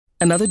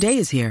Another day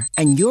is here,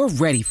 and you're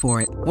ready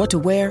for it. What to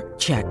wear?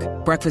 Check.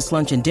 Breakfast,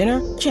 lunch, and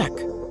dinner? Check.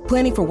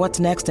 Planning for what's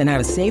next and how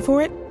to save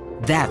for it?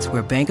 That's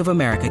where Bank of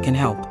America can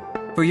help.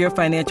 For your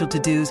financial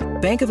to-dos,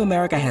 Bank of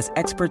America has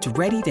experts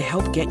ready to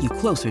help get you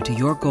closer to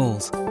your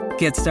goals.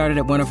 Get started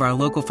at one of our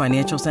local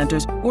financial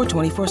centers or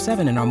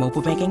 24/7 in our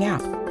mobile banking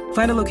app.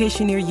 Find a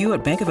location near you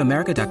at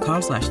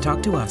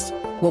bankofamerica.com/talktous.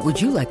 What would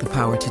you like the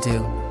power to do?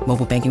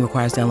 Mobile banking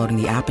requires downloading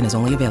the app and is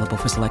only available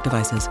for select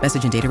devices.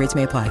 Message and data rates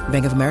may apply.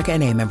 Bank of America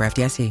N.A., member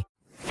FDIC.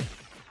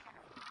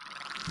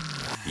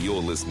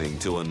 You're listening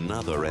to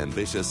another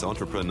Ambitious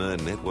Entrepreneur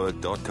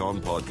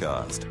Network.com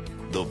podcast.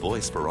 The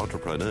voice for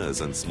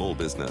entrepreneurs and small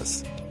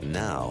business.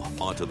 Now,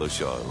 onto the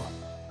show.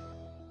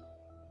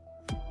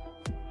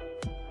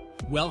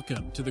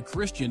 Welcome to the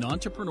Christian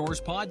Entrepreneurs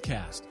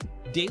Podcast.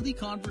 Daily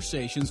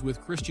conversations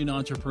with Christian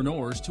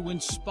entrepreneurs to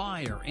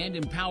inspire and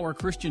empower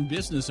Christian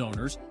business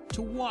owners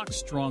to walk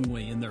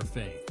strongly in their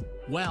faith,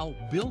 while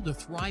build a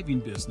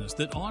thriving business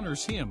that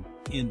honors Him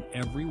in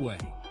every way.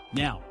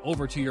 Now,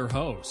 over to your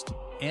host,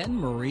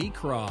 Anne-Marie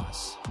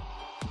Cross.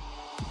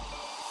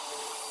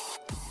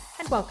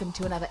 And welcome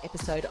to another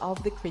episode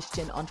of the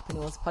Christian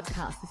Entrepreneurs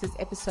Podcast. This is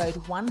episode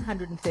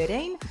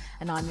 113,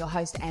 and I'm your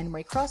host,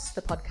 Anne-Marie Cross,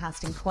 the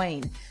podcasting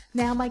queen.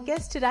 Now, my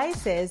guest today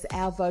says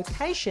our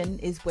vocation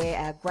is where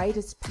our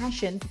greatest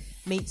passion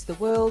meets the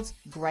world's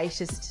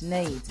greatest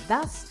needs.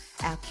 Thus,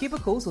 our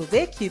cubicles, or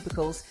their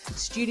cubicles,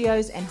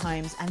 studios and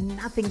homes are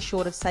nothing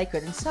short of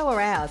sacred, and so are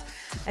ours.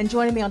 And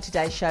joining me on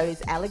today's show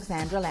is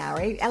Alexandra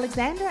Lowry.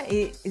 Alexandra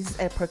is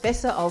a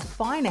professor of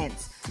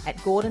finance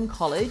at Gordon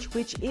College,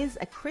 which is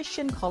a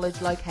Christian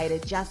college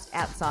located just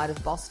outside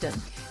of Boston.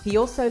 He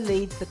also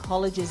leads the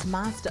college's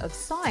Master of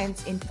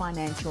Science in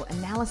Financial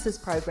Analysis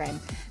program.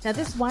 Now,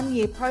 this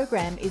one-year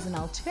program is an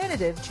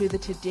alternative to the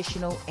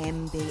traditional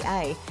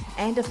MBA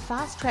and a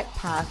fast-track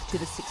path to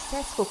the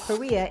successful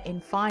career in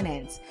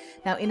finance.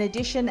 Now, in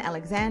addition,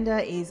 Alexander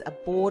is a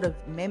board of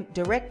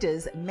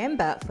directors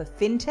member for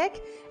fintech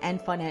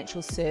and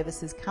financial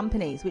services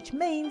companies, which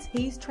means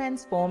he's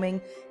transforming,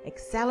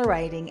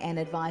 accelerating, and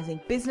advising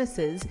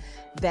businesses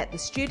that the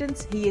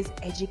students he is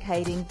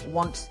educating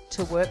want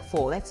to work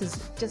for. That's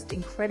just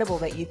incredible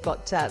that you've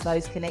got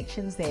those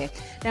connections there.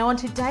 Now, on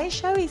today's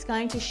show, he's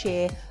going to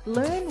share,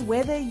 learn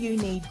whether you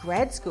need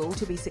grad school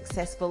to be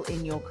successful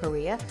in your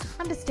career,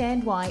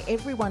 understand why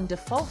everyone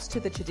defaults to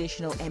the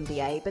traditional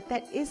MBA, but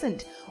that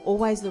isn't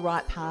always the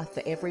right path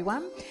for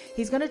everyone.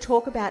 He's going to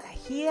talk about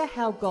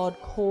how God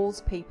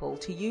calls people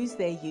to use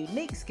their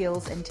unique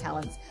skills and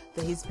talents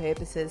for His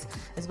purposes,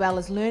 as well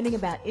as learning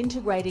about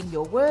integrating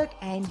your work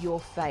and your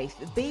faith.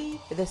 Be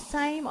the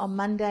same on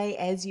Monday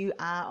as you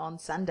are on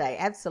Sunday.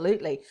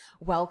 Absolutely.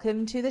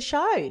 Welcome to the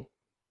show.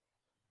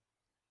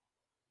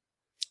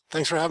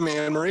 Thanks for having me,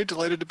 Anne-Marie.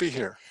 Delighted to be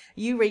here.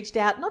 You reached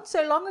out not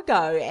so long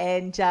ago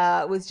and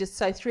was just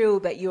so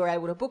thrilled that you were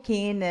able to book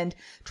in and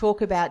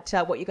talk about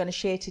what you're going to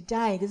share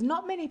today, because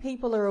not many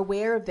people are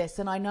aware of this.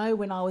 And I know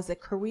when I was a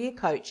career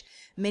coach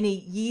many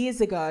years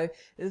ago,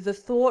 the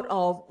thought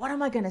of what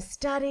am I going to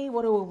study,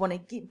 what do I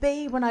want to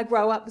be when I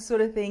grow up,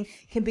 sort of thing,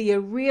 can be a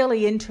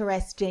really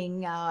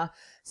interesting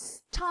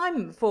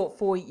time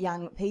for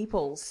young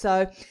people.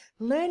 So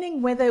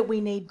learning whether we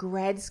need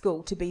grad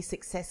school to be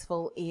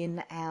successful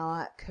in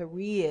our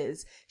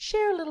careers.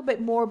 Share a little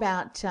bit more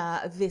about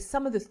this,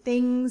 some of the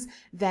things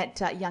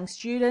that young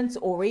students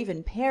or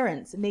even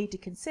parents need to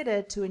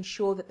consider to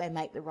ensure that they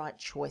make the right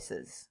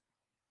choices.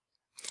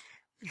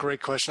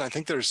 Great question. I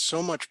think there's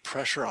so much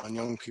pressure on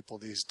young people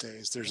these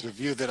days. There's the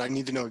view that I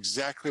need to know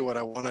exactly what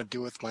I want to do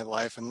with my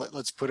life. And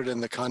let's put it in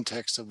the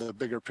context of the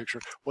bigger picture.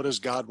 What does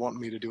God want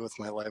me to do with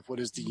my life? What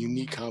is the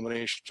unique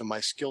combination of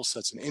my skill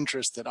sets and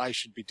interests that I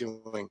should be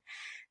doing?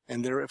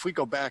 And there, if we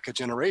go back a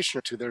generation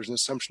or two, there's an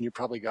assumption you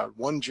probably got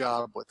one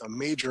job with a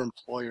major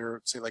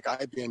employer, say like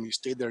IBM. You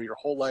stayed there your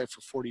whole life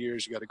for 40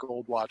 years. You got a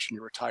gold watch and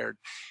you're retired.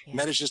 Yeah. And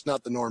that is just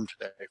not the norm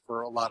today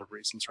for a lot of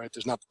reasons, right?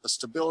 There's not the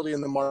stability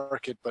in the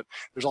market, but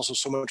there's also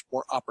so much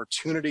more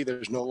opportunity.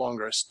 There's no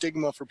longer a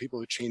stigma for people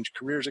who change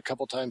careers a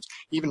couple times,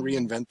 even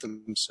reinvent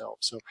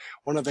themselves. So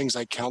one of the things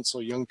I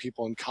counsel young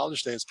people in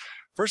college days,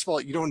 first of all,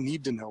 you don't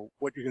need to know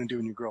what you're going to do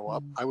when you grow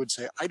up. I would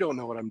say, I don't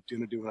know what I'm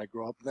going to do when I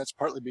grow up. And that's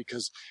partly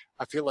because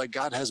I feel like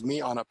God has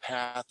me on a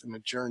path and a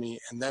journey,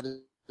 and that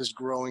is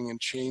growing and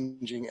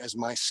changing as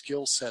my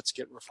skill sets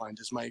get refined,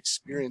 as my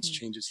experience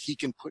changes. He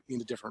can put me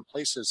into different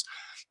places.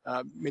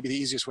 Maybe the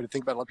easiest way to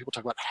think about it, a lot of people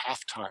talk about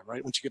halftime,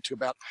 right? Once you get to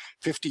about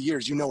 50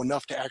 years, you know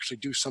enough to actually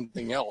do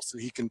something else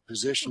that He can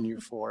position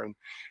you for. And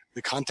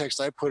the context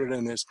I put it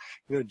in is,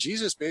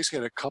 Jesus basically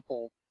had a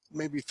couple,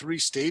 maybe 3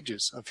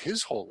 stages of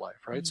His whole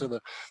life, right? So the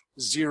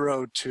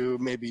 0 to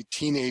maybe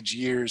teenage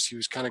years, he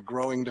was kind of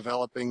growing,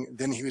 developing.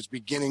 Then he was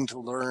beginning to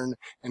learn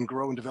and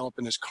grow and develop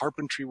in his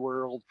carpentry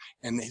world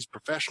and his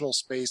professional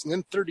space. And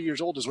then 30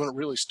 years old is when it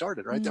really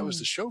started, right? That was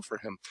the show for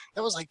him.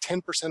 That was like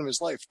 10% of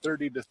his life,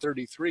 30 to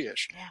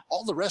 33-ish. Yeah.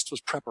 All the rest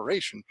was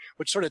preparation,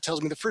 which sort of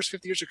tells me the first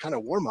 50 years are kind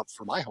of warm up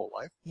for my whole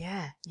life.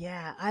 Yeah.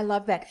 I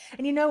love that.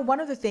 And you know, one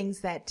of the things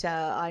that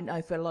I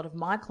know for a lot of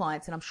my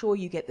clients, and I'm sure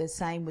you get the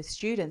same with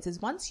students, is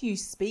once you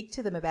speak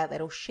to them about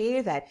that or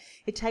share that,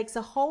 it takes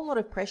a whole lot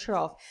of pressure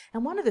off.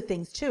 And one of the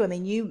things too, I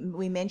mean,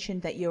 we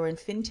mentioned that you're in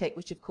fintech,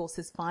 which of course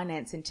is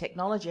finance and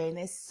technology, and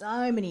there's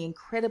so many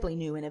incredibly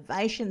new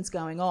innovations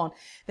going on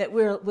that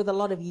with a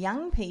lot of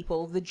young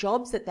people, the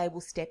jobs that they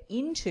will step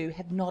into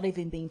have not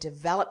even been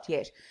developed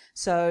yet.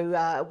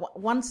 So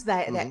once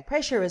that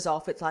pressure is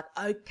off, it's like,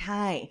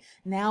 okay,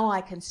 now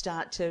I can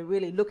start to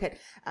really look at,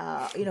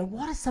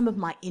 what are some of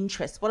my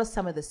interests? What are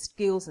some of the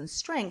skills and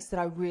strengths that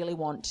I really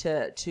want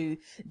to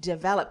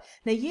develop?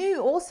 Now,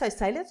 you also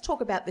say, let's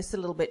talk about this a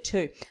little bit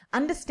too,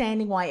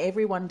 understanding why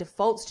everyone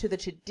defaults to the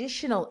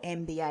traditional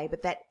MBA,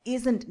 but that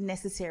isn't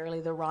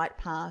necessarily the right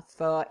path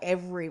for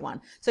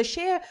everyone. So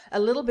share a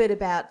little bit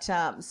about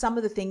some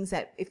of the things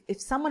that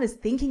if someone is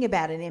thinking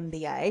about an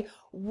MBA,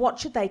 what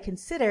should they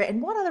consider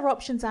and what other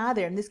options are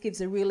there? And this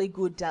gives a really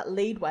good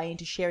leadway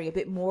into sharing a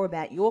bit more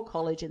about your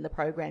college and the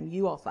program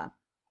you offer.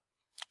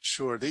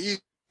 Sure. The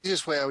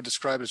easiest way I would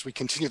describe it is we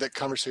continue that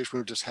conversation we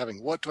were just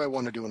having. What do I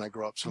want to do when I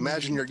grow up? So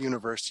imagine you're at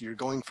university, you're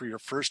going for your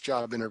first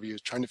job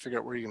interviews, trying to figure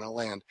out where you're going to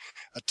land.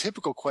 A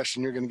typical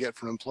question you're going to get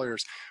from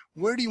employers: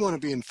 where do you want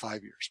to be in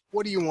 5 years?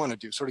 What do you want to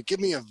do? Sort of give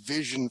me a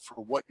vision for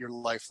what your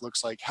life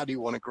looks like. How do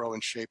you want to grow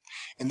and shape?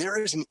 And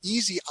there is an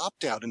easy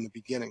opt-out in the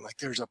beginning. Like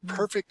there's a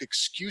perfect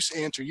excuse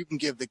answer you can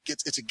give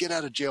it's a get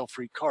out of jail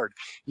free card.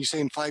 You say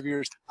in 5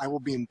 years, I will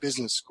be in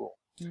business school.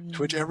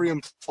 To which every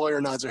employer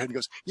nods their head and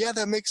goes, yeah,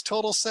 that makes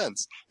total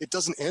sense. It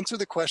doesn't answer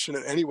the question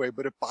in any way,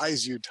 but it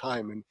buys you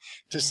time. And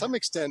to some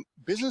extent,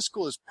 business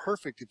school is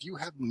perfect if you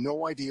have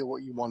no idea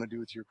what you want to do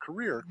with your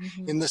career,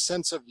 in the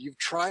sense of you've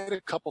tried a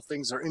couple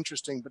things that are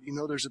interesting, but you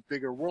know there's a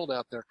bigger world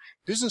out there.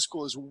 Business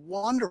school is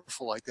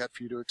wonderful like that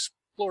for you to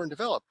explore and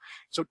develop.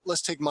 So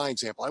let's take my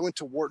example. I went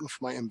to Wharton for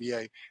my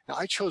MBA. Now,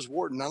 I chose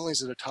Wharton not only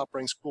is it a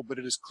top-ranked school, but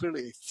it is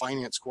clearly a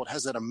finance school. It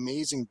has that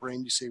amazing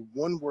brain. You say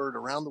one word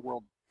around the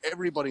world,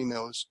 everybody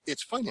knows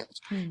it's finance.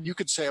 You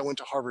could say I went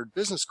to Harvard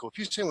Business School. If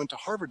you say I went to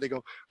Harvard, they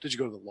go, did you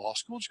go to the law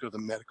school? Did you go to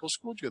the medical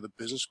school? Did you go to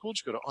the business school?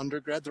 Did you go to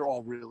undergrad? They're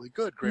all really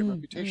good, great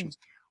reputations.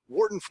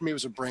 Wharton for me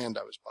was a brand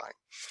I was buying.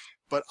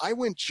 But I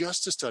went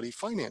just to study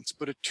finance.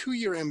 But a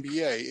 2-year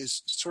MBA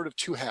is sort of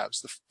two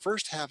halves. The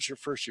first half is your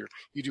first year.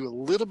 You do a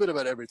little bit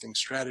about everything: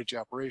 strategy,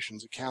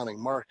 operations,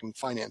 accounting, marketing,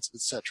 finance,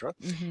 etc.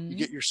 You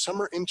get your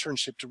summer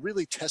internship to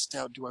really test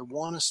out, do I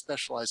want to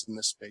specialize in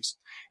this space?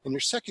 And your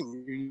second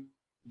year, you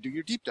do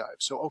your deep dive.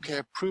 So, okay,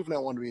 I've proven I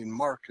want to be in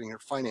marketing or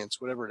finance,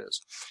 whatever it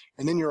is.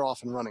 And then you're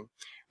off and running.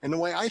 And the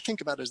way I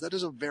think about it is that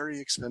is a very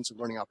expensive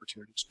learning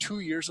opportunity. It's 2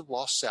 years of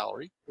lost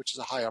salary, which is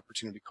a high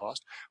opportunity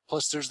cost.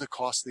 Plus there's the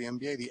cost of the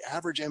MBA. The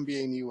average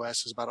MBA in the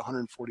US is about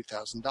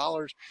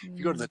 $140,000. If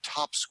you go to the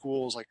top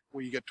schools, like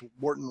where you get to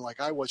Wharton,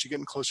 like I was, you're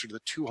getting closer to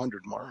the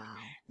 200 mark.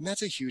 And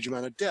that's a huge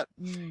amount of debt.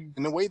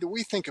 And the way that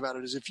we think about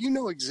it is if you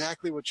know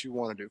exactly what you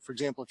want to do, for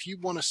example, if you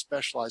want to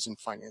specialize in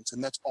finance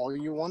and that's all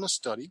you want to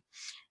study,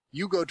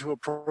 you go to a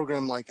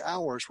program like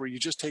ours where you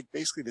just take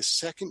basically the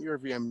second year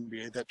of your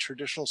MBA, that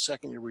traditional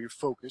second year where you're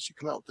focused. You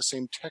come out with the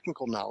same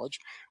technical knowledge,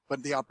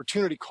 but the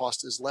opportunity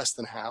cost is less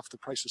than half. The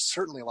price is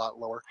certainly a lot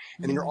lower,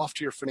 and then you're off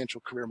to your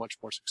financial career much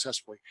more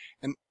successfully.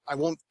 And I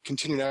won't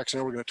continue now because I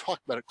know we're going to talk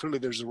about it. Clearly,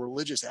 there's a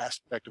religious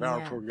aspect of our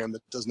program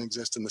that doesn't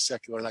exist in the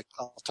secular, and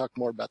I'll talk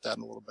more about that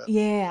in a little bit.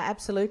 Yeah,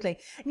 absolutely.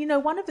 And, you know,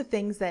 one of the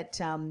things that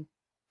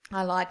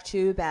I like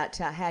too about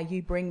how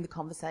you bring the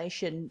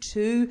conversation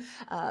to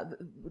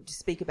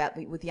speak about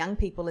with young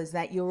people is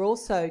that you're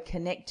also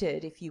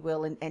connected, if you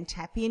will, and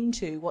tap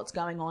into what's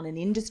going on in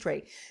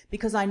industry.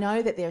 Because I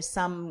know that there's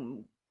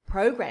some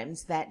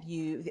programs that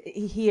you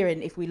here,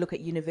 and if we look at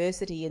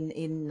university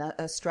in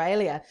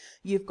Australia,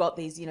 you've got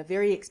these, you know,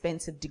 very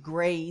expensive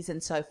degrees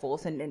and so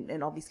forth,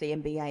 and obviously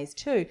MBAs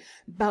too.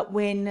 But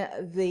when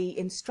the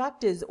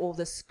instructors or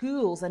the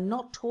schools are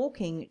not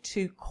talking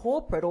to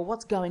corporate or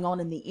what's going on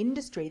in the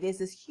industry, there's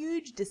this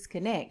huge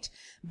disconnect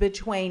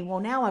between, well,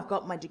 now I've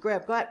got my degree,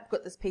 I've got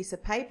this piece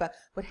of paper,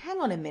 but hang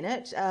on a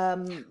minute,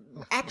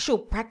 actual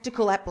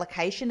practical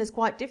application is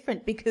quite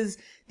different because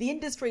the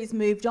industry's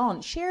moved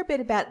on. Share a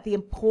bit about the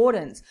importance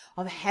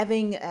of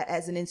having,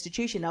 as an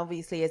institution,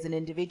 obviously as an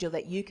individual,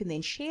 that you can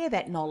then share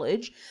that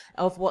knowledge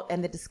of what,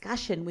 and the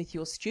discussion with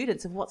your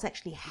students of what's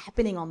actually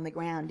happening on the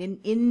ground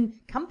in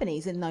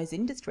companies in those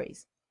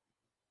industries.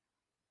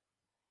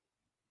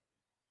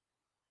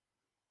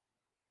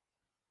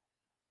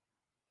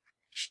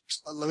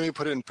 let me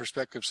put it in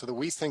perspective so that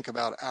we think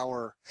about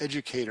our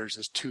educators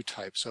as two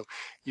types. So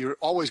you're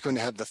always going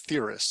to have the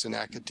theorists in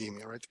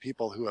academia, right? The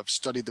people who have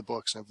studied the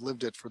books and have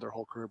lived it for their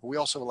whole career. But we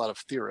also have a lot of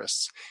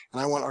theorists.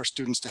 And I want our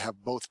students to have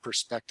both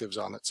perspectives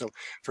on it. So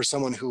for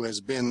someone who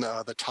has been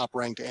the top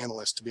ranked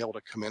analyst to be able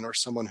to come in, or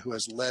someone who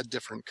has led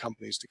different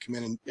companies to come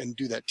in and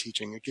do that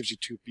teaching, it gives you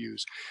two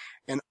views.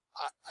 And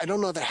I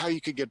don't know how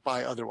you could get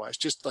by otherwise,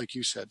 just like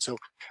you said. So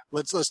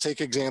let's take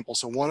example.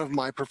 So one of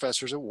my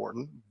professors at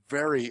Wharton,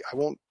 I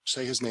won't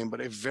say his name, but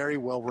a very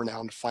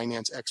well-renowned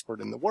finance expert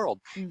in the world,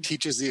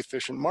 teaches the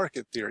efficient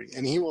market theory.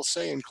 And he will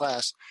say in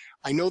class,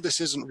 I know this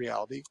isn't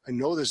reality. I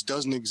know this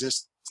doesn't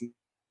exist in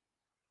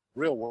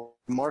the real world.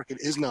 The market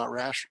is not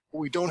rational.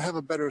 We don't have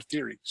a better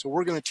theory. So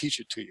we're going to teach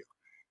it to you.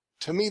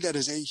 To me, that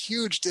is a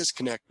huge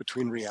disconnect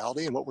between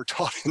reality and what we're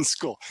taught in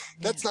school.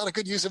 That's not a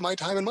good use of my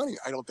time and money,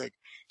 I don't think.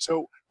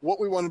 So what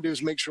we want to do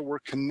is make sure we're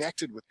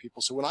connected with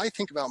people. So when I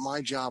think about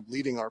my job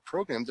leading our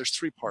program, there's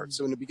three parts.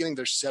 So in the beginning,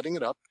 there's setting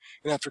it up.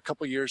 And after a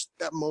couple of years,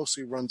 that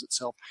mostly runs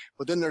itself.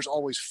 But then there's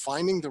always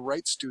finding the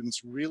right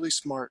students, really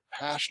smart,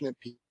 passionate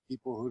people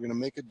who are going to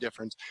make a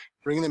difference,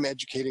 bringing them,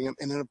 educating them,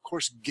 and then, of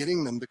course,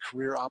 getting them the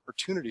career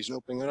opportunities and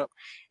opening it up.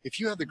 If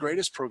you have the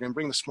greatest program,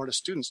 bring the smartest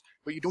students,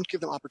 but you don't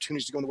give them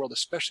opportunities to go in the world,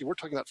 especially we're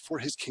talking about for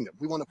his kingdom.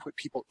 We want to put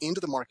people into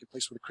the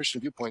marketplace with a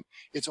Christian viewpoint.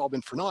 It's all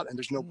been for naught, and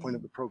there's no point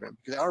of the program.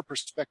 Because our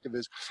perspective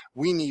is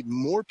we need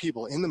more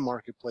people in the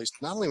marketplace,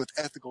 not only with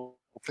ethical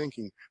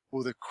thinking, but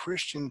with a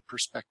Christian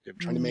perspective,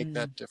 trying to make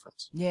that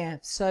difference. Yeah,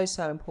 so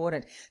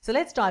important. So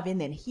let's dive in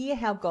then. Hear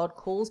how God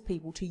calls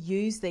people to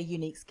use their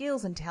unique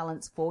skills and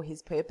talents for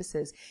his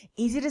purposes.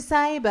 Easy to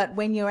say, but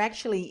when you're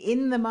actually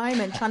in the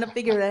moment trying to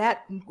figure it out,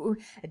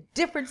 a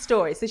different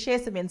story. So share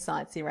some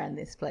insights around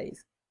this,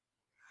 please.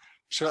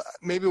 So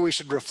maybe we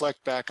should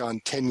reflect back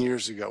on 10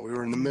 years ago. We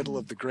were in the middle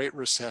of the Great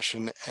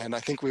Recession, and I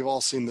think we've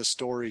all seen the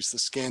stories, the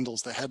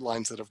scandals, the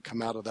headlines that have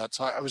come out of that.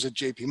 So I was at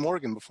JP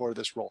Morgan before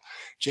this role.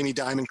 Jamie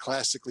Dimon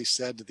classically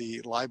said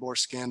the LIBOR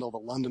scandal, the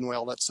London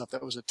Whale, that stuff,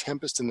 that was a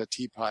tempest in the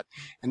teapot.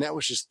 And that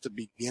was just the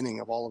beginning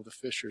of all of the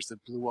fissures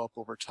that blew up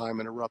over time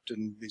and erupted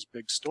in these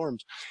big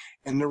storms.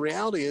 And the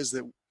reality is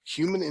that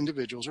human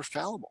individuals are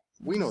fallible.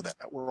 We know that.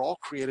 We're all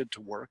created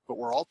to work, but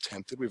we're all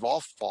tempted. We've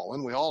all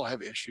fallen. We all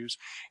have issues.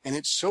 And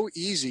it's so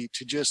easy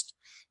to just,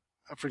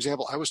 for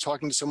example, I was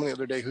talking to someone the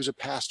other day who's a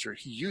pastor.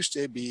 He used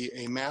to be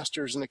a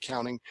master's in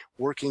accounting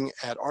working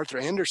at Arthur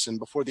Andersen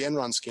before the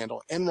Enron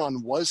scandal.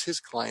 Enron was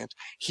his client.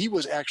 He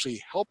was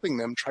actually helping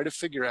them try to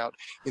figure out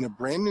in a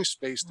brand new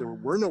space, there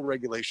were no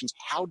regulations.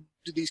 How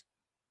do these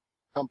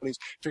companies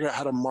figure out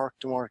how to mark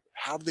to market?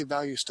 How do they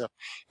value stuff?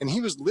 And he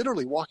was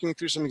literally walking me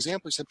through some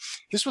examples. He said,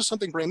 this was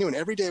something brand new. And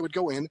every day I would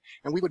go in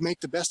and we would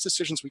make the best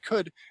decisions we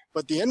could.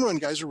 But the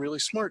Enron guys are really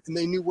smart and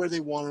they knew where they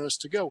wanted us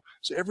to go.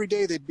 So every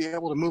day they'd be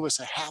able to move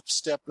us a half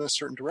step in a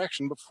certain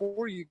direction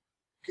before you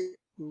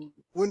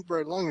went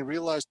very long and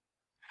realized,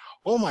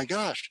 oh my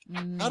gosh,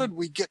 how did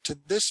we get to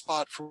this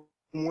spot from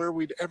where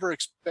we'd ever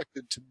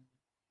expected to be?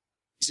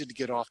 Easy to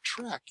get off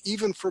track,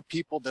 even for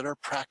people that are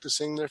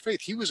practicing their faith.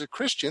 He was a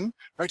Christian,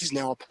 right? He's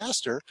now a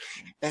pastor.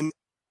 And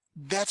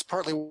that's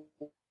partly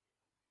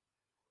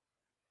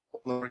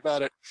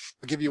about it.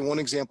 I'll give you one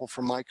example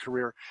from my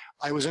career.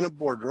 I was in a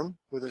boardroom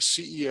with a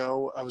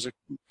CEO. I was a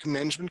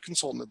management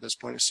consultant at this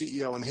point, a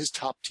CEO and his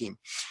top team.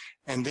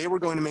 And they were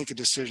going to make a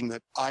decision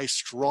that I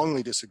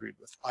strongly disagreed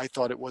with. I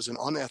thought it was an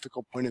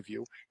unethical point of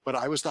view, but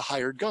I was the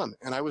hired gun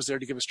and I was there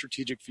to give a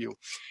strategic view.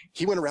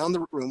 He went around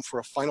the room for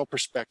a final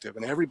perspective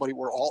and everybody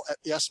were all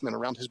yes men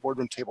around his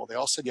boardroom table. They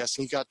all said yes.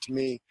 And he got to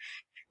me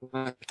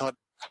and I thought,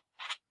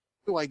 how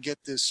do I get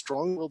this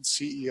strong-willed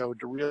CEO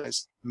to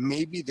realize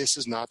maybe this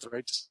is not the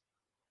right decision?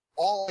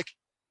 All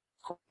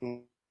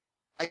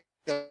I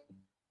got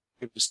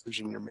a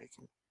decision you're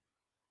making.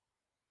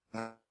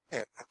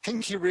 I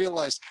think he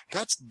realized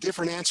that's a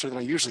different answer than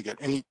I usually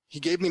get. And he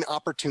gave me an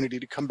opportunity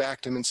to come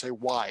back to him and say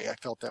why I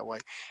felt that way.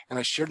 And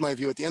I shared my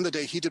view. At the end of the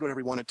day, he did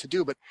whatever he wanted to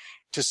do. But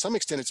to some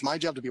extent, it's my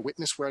job to be a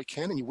witness where I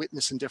can, and you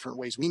witness in different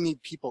ways. We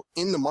need people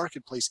in the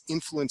marketplace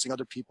influencing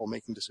other people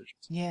making decisions.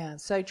 Yeah,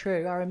 so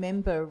true. I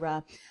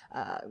remember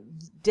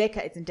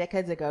decades and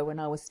decades ago when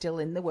I was still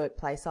in the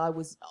workplace, I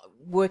was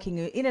working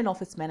in an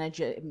office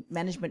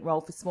management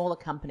role for smaller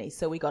companies.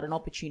 So we got an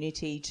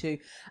opportunity to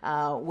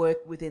work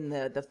within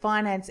the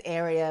finance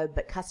area,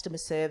 but customer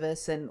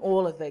service and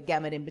all of the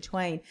gamut in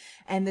between.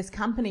 And this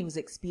company was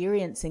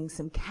experiencing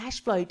some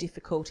cash flow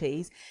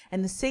difficulties.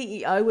 And the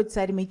CEO would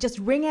say to me, just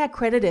ring our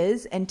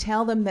creditors and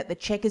tell them that the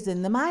check is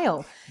in the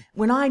mail,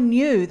 when I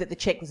knew that the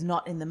check was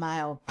not in the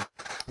mail.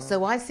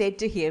 So I said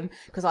to him,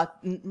 because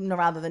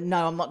rather than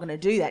no, I'm not going to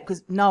do that,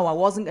 because no, I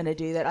wasn't going to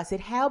do that. I said,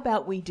 how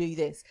about we do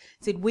this?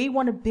 I said, we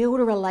want to build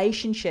a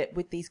relationship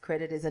with these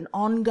creditors, an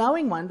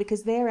ongoing one,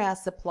 because they're our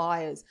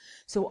suppliers.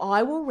 So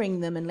I will ring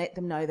them and let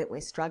them know that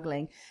we're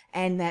struggling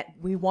and that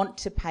we want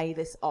to pay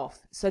this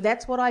off. So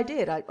that's what I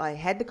did. I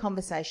had the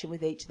conversation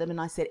with each of them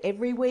and I said,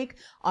 every week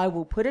I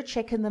will put a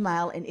check in the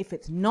mail, and if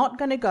it's not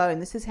going to go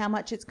and this is how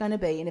much it's going to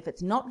be. And if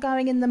it's not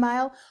going in the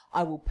mail,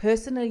 I will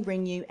personally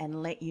ring you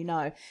and let you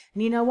know.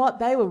 And you know what?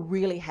 They were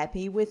really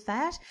happy with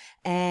that.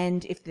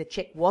 And if the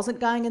check wasn't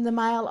going in the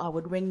mail, I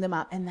would ring them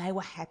up, and they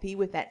were happy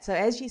with that. So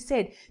as you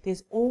said,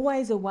 there's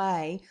always a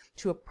way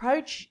to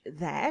approach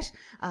that,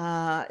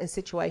 a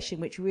situation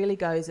which really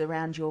goes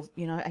around your,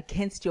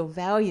 against your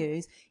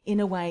values in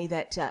a way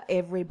that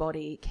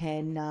everybody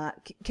can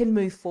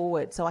move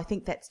forward. So I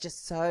think that's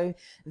just so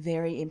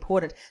very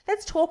important.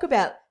 Let's talk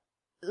about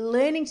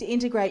learning to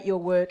integrate your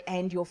work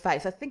and your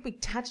faith. I think we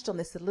touched on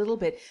this a little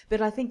bit,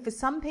 but I think for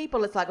some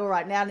people it's like, all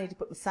right, now I need to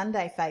put the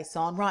Sunday face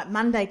on. Right,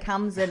 Monday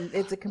comes and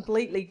it's a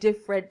completely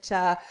different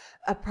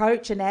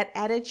approach and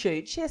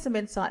attitude. Share some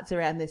insights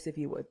around this if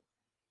you would.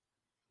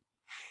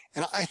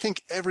 And I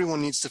think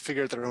everyone needs to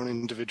figure out their own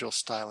individual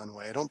style and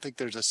way. I don't think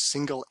there's a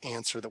single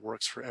answer that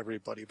works for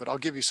everybody, but I'll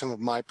give you some of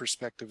my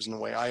perspectives and the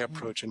way I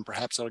approach, and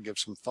perhaps that'll give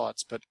some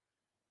thoughts. But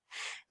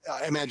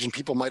I imagine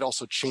people might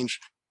also change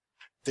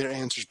their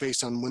answers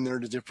based on when they're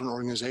in a different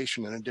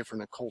organization and a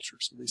different culture.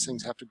 So these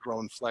things have to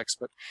grow and flex.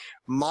 But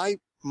my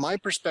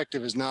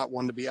perspective is not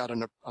one to be out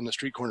on the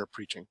street corner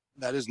preaching.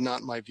 That is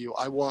not my view.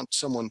 I want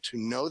someone to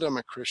know that I'm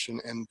a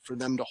Christian and for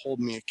them to hold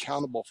me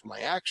accountable for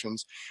my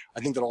actions. I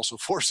think that also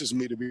forces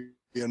me to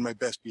be on my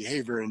best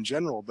behavior in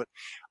general. But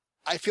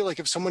I feel like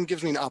if someone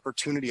gives me an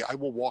opportunity, I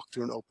will walk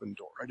through an open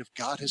door, right? If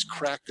God has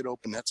cracked it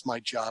open, that's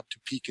my job to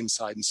peek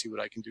inside and see what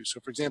I can do.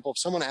 So for example, if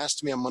someone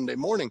asked me on Monday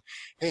morning,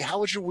 hey, how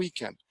was your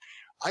weekend?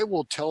 I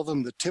will tell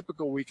them the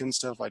typical weekend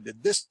stuff. I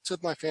did this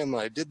with my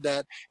family. I did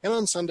that. And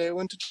on Sunday, I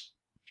went to church.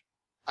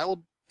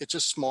 It's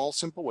a small,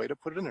 simple way to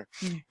put it in there.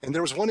 And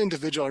there was one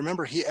individual, I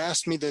remember he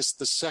asked me this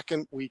the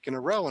second week in a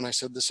row, and I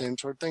said the same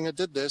sort of thing. I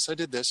did this, and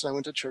I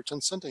went to church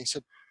on Sunday. He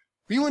said,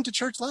 well, you went to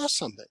church last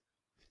Sunday.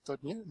 I thought,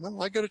 yeah,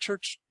 well, I go to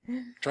church,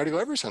 try to go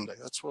every Sunday.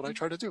 That's what I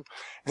try to do.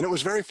 And it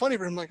was very funny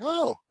for him, like,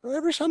 oh,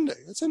 every Sunday.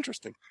 That's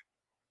interesting.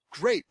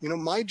 Great.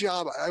 My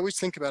job, I always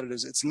think about it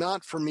as it's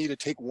not for me to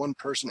take one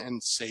person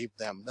and save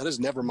them. That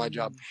is never my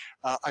job.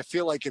 I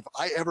feel like if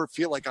I ever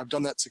feel like I've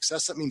done that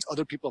success, that means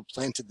other people have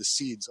planted the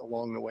seeds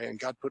along the way and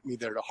God put me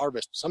there to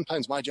harvest.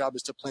 Sometimes my job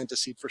is to plant a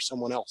seed for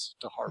someone else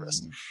to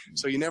harvest.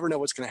 So you never know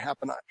what's going to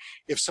happen.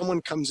 If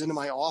someone comes into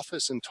my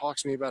office and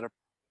talks to me about a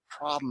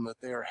problem that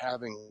they are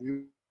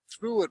having,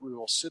 through it, we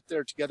will sit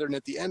there together, and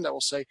at the end I will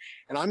say,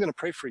 and I'm going to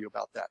pray for you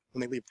about that when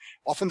they leave.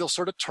 Often they'll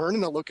sort of turn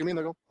and they'll look at me and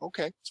they'll go,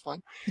 okay, it's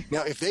fine.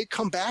 Now, if they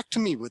come back to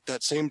me with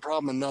that same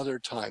problem another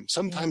time,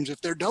 sometimes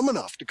if they're dumb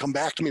enough to come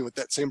back to me with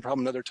that same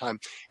problem another time,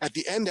 at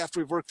the end, after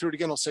we've worked through it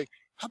again, I'll say,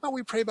 how about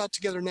we pray about it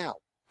together now?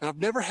 And I've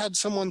never had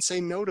someone say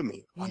no to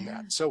me on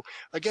that. So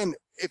again,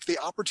 if the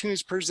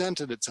opportunity's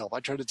presented itself, I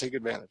try to take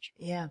advantage.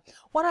 Yeah.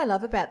 What I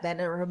love about that,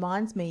 it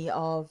reminds me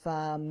of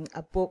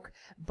a book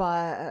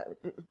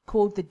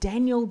called The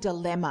Daniel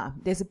Dilemma.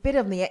 There's a bit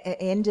on the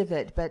end of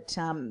it, but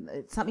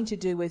it's something to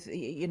do with,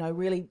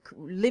 really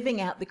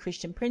living out the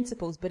Christian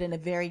principles, but in a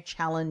very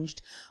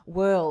challenged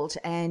world.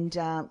 And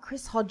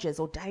Chris or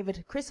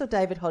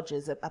David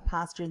Hodges, a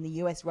pastor in the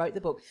US, wrote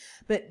the book.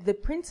 But the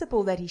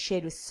principle that he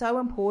shared was so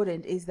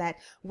important is that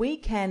we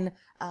can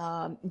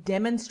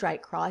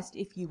demonstrate Christ,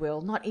 if you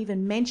will, not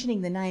even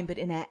mentioning the name, but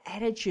in our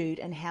attitude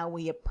and how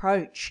we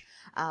approach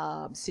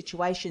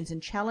situations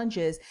and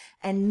challenges,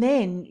 and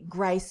then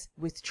grace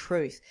with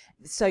truth.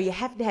 So you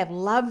have to have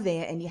love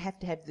there and you have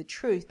to have the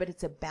truth, but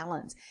it's a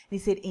balance. And he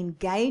said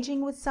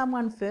engaging with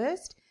someone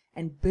first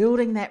and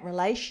building that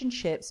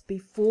relationships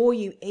before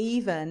you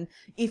even,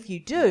 if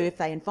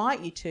they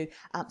invite you to,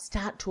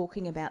 start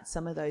talking about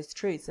some of those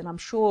truths. And I'm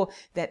sure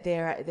that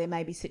there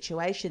may be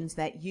situations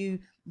that you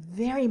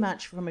very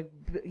much from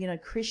a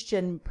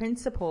Christian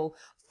principle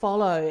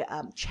follow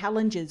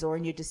challenges or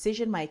in your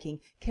decision making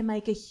can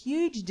make a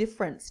huge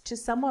difference to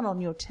someone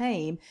on your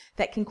team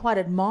that can quite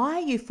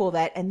admire you for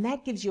that, and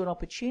that gives you an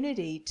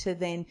opportunity to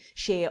then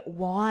share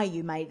why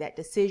you made that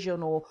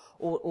decision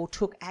or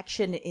took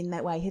action in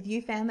that way. Have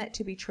you found that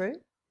to be true?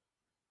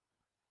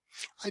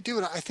 I do,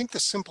 and I think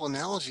the simple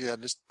analogy of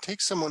that is take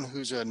someone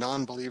who's a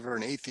non-believer,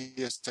 an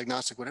atheist,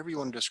 agnostic, whatever you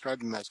want to describe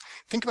them as.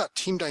 Think about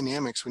team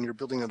dynamics when you're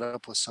building it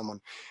up with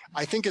someone.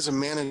 I think as a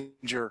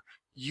manager,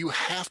 you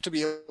have to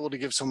be able to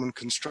give someone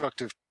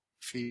constructive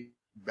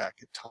feedback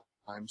at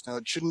times. Now,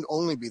 it shouldn't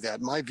only be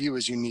that. My view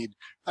is you need,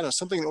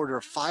 something in order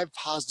of 5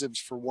 positives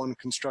for one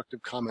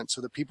constructive comment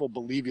so that people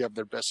believe you have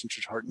their best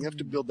interest at heart. And you have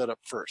to build that up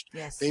first.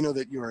 Yes. They know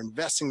that you're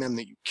investing in them,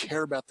 that you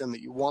care about them,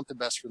 that you want the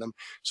best for them,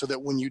 so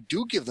that when you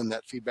do give them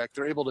that feedback,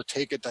 they're able to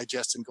take it,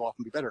 digest, and go off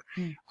and be better.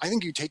 I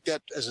think you take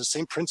that as the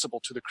same principle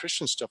to the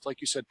Christian stuff.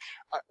 Like you said,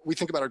 we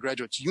think about our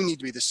graduates. You need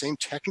to be the same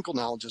technical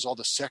knowledge as all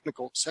the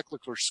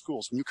secular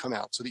schools when you come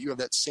out, so that you have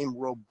that same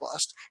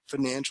robust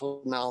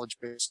financial knowledge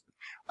base.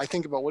 I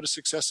think about what does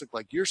success look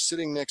like. You're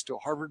sitting next to a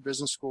Harvard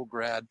Business School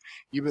grad.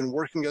 You've been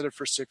working together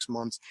for 6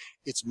 months.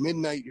 It's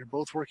midnight. You're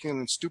both working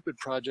on stupid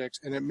projects.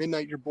 And at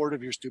midnight, you're bored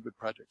of your stupid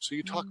project. So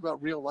you talk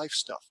about real life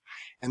stuff.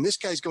 And this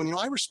guy's going,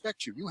 I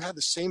respect you. You have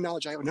the same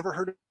knowledge. I've never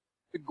heard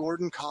to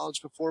Gordon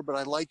College before, but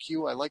I like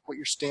you. I like what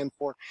you stand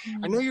for.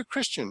 I know you're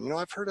Christian.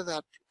 I've heard of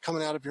that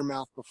coming out of your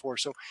mouth before.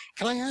 So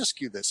can I ask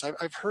you this?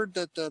 I've heard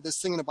that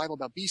this thing in the Bible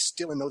about be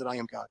still and know that I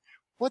am God.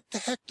 What the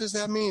heck does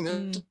that mean?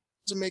 That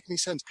doesn't make any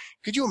sense.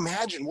 Could you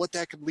imagine what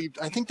that could lead?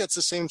 I think that's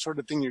the same sort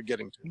of thing you're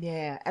getting to.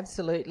 Yeah,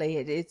 absolutely.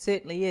 It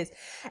certainly is.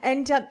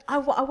 And I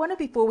want to,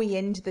 before we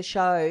end the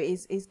show,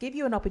 is give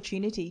you an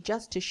opportunity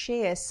just to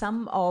share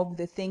some of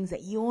the things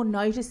that you're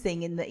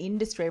noticing in the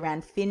industry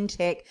around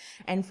fintech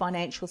and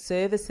financial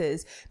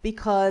services,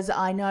 because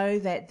I know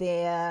that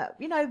there,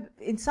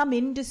 in some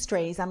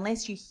industries,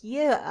 unless you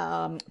hear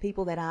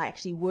people that are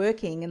actually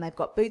working and they've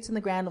got boots on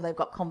the ground or they've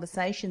got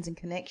conversations and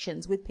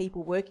connections with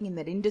people working in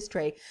that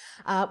industry,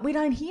 we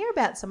don't hear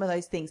about some of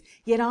those things.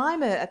 Yet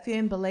I'm a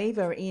firm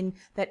believer in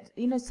that,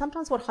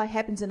 sometimes what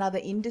happens in other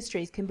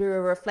industries can be a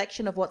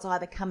reflection of what's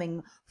either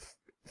coming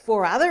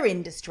for other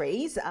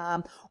industries,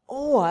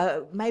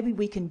 or maybe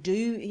we can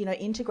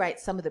integrate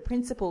some of the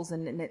principles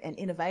and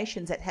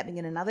innovations that happening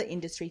in another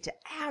industry to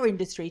our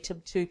industry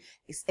to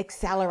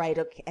accelerate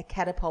or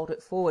catapult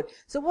it forward.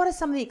 So what are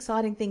some of the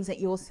exciting things that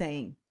you're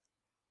seeing?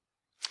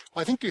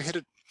 Well, I think you hit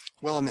it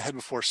well on the head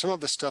before. Some of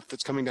the stuff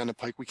that's coming down the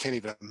pike, we can't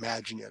even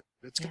imagine yet.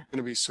 It's going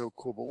to be so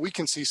cool, but we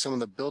can see some of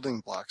the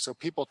building blocks. So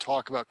people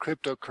talk about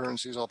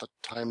cryptocurrencies all the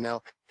time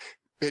now,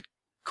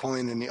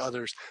 Bitcoin and the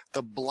others.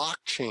 The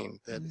blockchain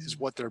that is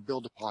what they're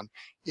built upon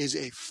is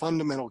a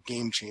fundamental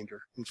game changer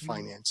in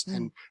finance.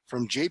 And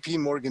from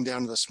JP Morgan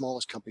down to the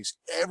smallest companies,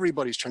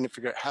 everybody's trying to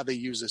figure out how they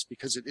use this,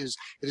 because it is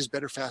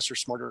better, faster,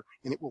 smarter,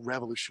 and it will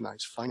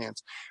revolutionize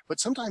finance. But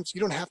sometimes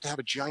you don't have to have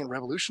a giant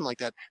revolution like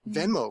that.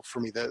 Venmo,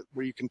 for me,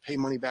 where you can pay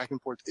money back and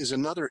forth, is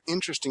another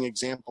interesting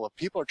example of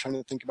people are trying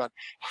to think about,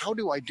 how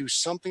do I do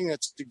something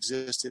that's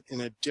existed in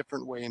a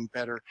different way and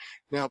better?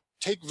 Now,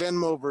 take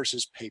Venmo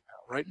versus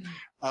PayPal, right?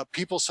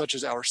 People such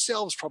as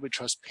ourselves probably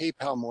trust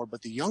PayPal more,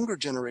 but the younger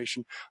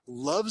generation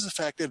loves the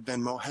fact that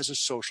Venmo has a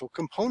social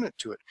component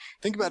to it.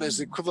 Think about it as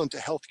the equivalent to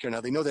healthcare.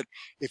 Now, they know that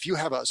if you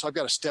have so I've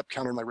got a step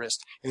counter in my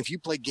wrist, and if you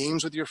play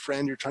games with your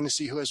friend, you're trying to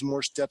see who has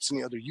more steps than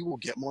the other, you will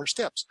get more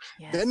steps.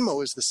 Yes.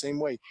 Venmo is the same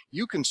way.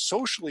 You can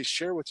socially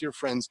share with your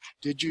friends,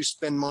 did you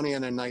spend money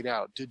on a night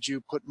out? Did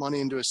you put money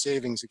into a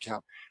savings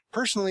account?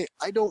 Personally,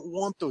 I don't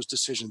want those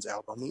decisions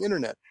out on the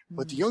internet,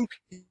 but the young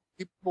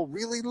people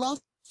really love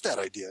that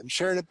idea and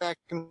sharing it back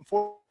and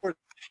forth,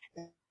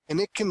 and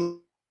it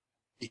can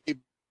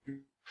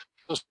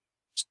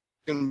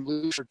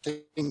lose your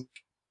thinking.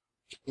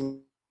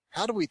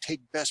 How do we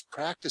take best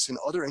practice in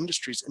other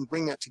industries and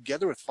bring that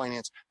together with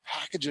finance,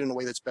 package it in a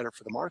way that's better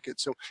for the market?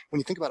 So when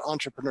you think about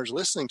entrepreneurs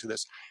listening to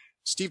this,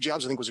 Steve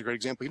Jobs, I think, was a great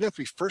example. You don't have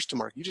to be first to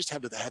market. You just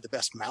have to have the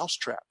best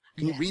mousetrap.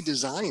 Can you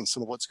redesign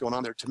some of what's going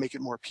on there to make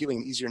it more appealing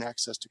and easier in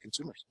access to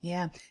consumers?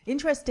 Yeah.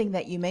 Interesting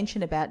that you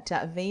mentioned about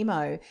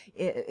Venmo.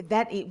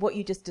 What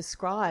you just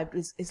described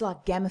is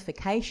like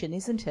gamification,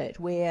 isn't it?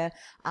 Where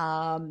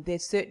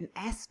there's certain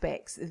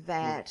aspects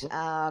that,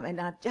 and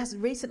I just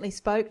recently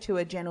spoke to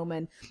a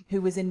gentleman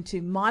who was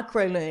into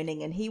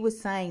micro-learning, and he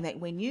was saying that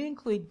when you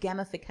include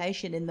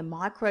gamification in the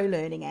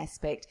micro-learning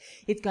aspect,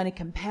 it's going to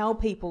compel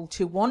people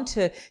to want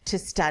to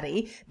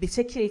study,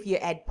 particularly if you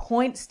add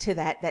points to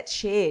that's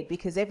shared,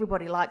 because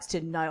everybody likes to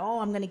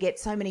know, I'm going to get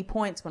so many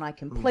points when I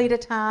complete a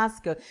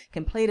task or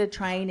complete a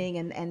training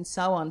and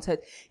so on. So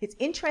it's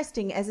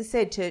interesting, as I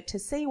said, to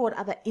see what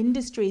other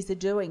industries are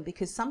doing,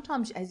 because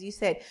sometimes, as you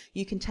said,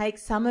 you can take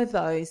some of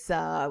those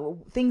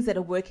things that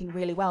are working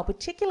really well,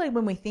 particularly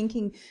when we're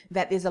thinking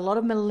that there's a lot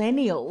of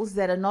millennials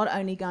that are not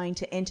only going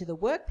to enter the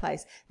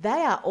workplace, they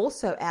are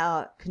also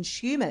our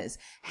consumers.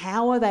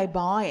 How are they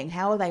buying?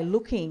 How are they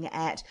looking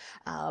at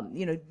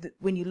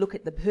when you look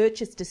at the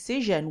purchase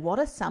decision, what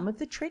are some of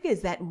the triggers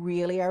that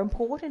really are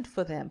important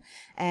for them?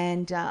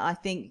 And I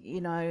think,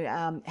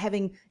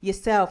 having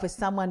yourself as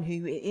someone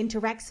who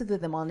interacts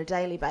with them on a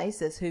daily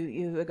basis,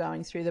 who are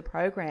going through the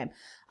program,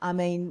 I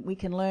mean, we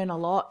can learn a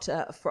lot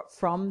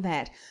from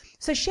that.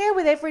 So share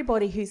with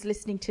everybody who's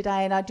listening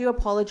today, and I do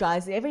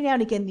apologize. Every now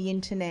and again, the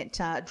internet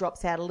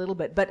drops out a little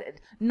bit, but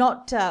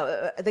not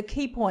the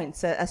key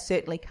points are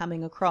certainly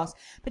coming across.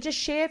 But just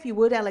share, if you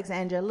would,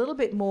 Alexandra, a little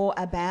bit more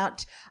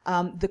about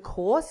the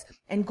course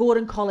and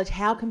Gordon College.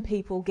 How can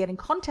people get in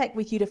contact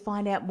with you to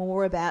find out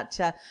more about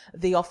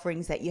the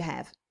offerings that you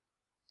have?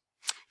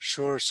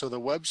 Sure. So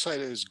the website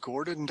is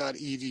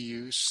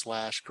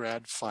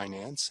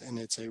gordon.edu/gradfinance, and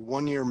it's a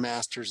one-year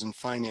master's in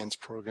finance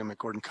program at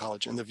Gordon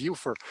College. And the view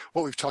for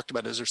what we've talked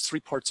about is there's three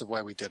parts of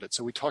why we did it.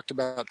 So we talked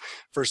about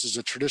versus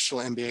a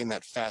traditional MBA in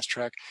that fast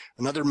track.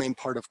 Another main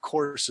part, of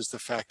course, is the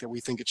fact that we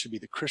think it should be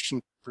the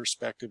Christian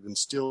perspective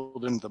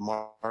instilled into the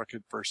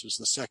market versus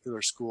the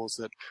secular schools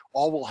that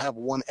all will have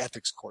one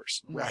ethics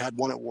course. I had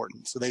one at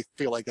Wharton, so they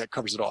feel like that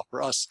covers it all.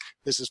 For us,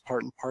 this is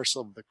part and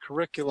parcel of the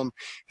curriculum.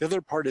 The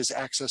other part is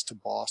access to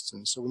Boston.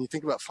 So when you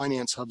think about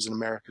finance hubs in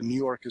America, New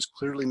York is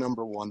clearly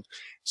number one.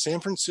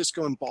 San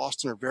Francisco and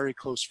Boston are very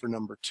close for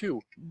number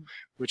two,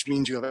 which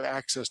means you have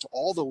access to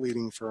all the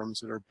leading firms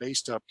that are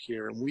based up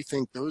here. And we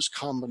think those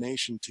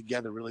combination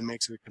together really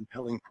makes it a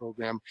compelling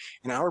program.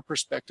 And our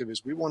perspective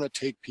is we want to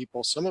take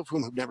people, some of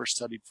whom have never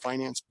studied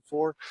finance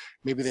before.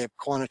 Maybe they have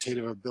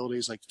quantitative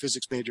abilities like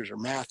physics majors or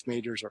math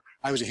majors, or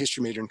I was a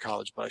history major in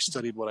college, but I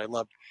studied what I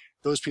loved.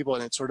 Those people,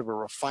 and it's sort of a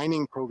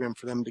refining program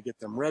for them to get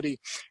them ready.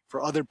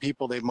 For other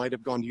people, they might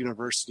have gone to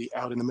university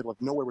out in the middle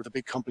of nowhere where the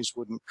big companies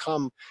wouldn't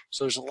come.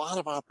 So there's a lot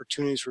of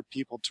opportunities for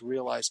people to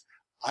realize,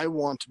 I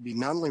want to be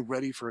not only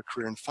ready for a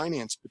career in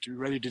finance, but to be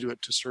ready to do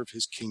it to serve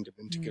his kingdom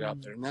and to get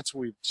out there. And that's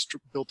what we've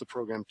built the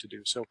program to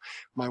do. So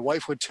my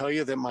wife would tell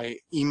you that my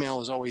email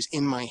is always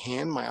in my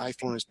hand. My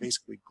iPhone is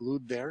basically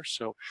glued there.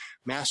 So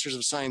Masters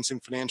of Science in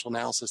Financial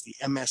Analysis, the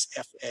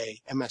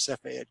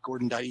MSFA at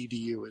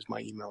Gordon.edu is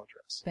my email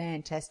address.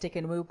 Fantastic.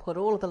 And we'll put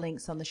all of the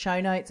links on the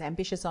show notes,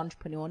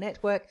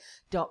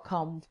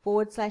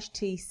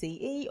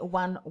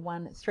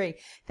 ambitiousentrepreneurnetwork.com/TCE113.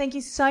 Thank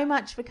you so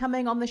much for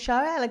coming on the show,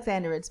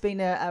 Alexander. It's been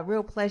a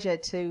real pleasure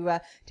to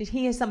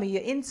hear some of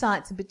your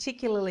insights, and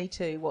particularly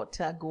to what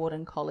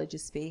Gordon College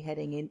is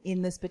spearheading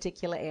in this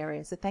particular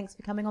area. So thanks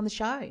for coming on the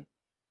show.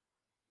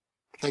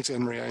 Thanks,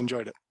 Anne-Marie. I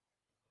enjoyed it.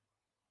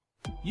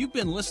 You've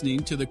been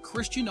listening to the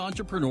Christian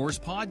Entrepreneurs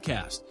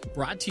Podcast,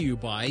 brought to you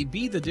by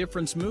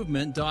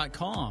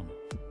BeTheDifferenceMovement.com.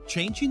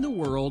 Changing the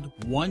world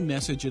one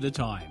message at a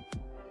time.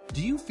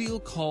 Do you feel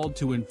called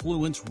to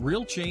influence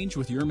real change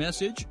with your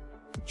message?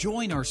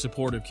 Join our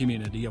supportive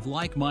community of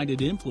like-minded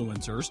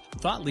influencers,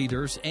 thought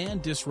leaders,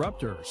 and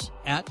disruptors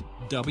at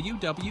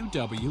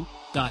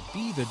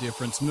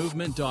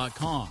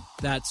www.BeTheDifferenceMovement.com.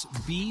 That's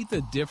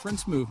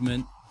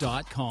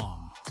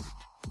BeTheDifferenceMovement.com.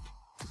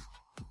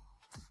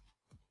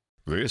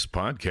 This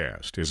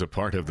podcast is a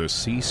part of the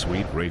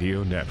C-Suite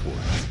Radio Network.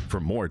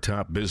 For more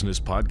top business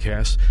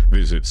podcasts,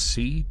 visit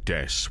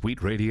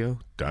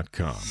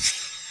c-suiteradio.com.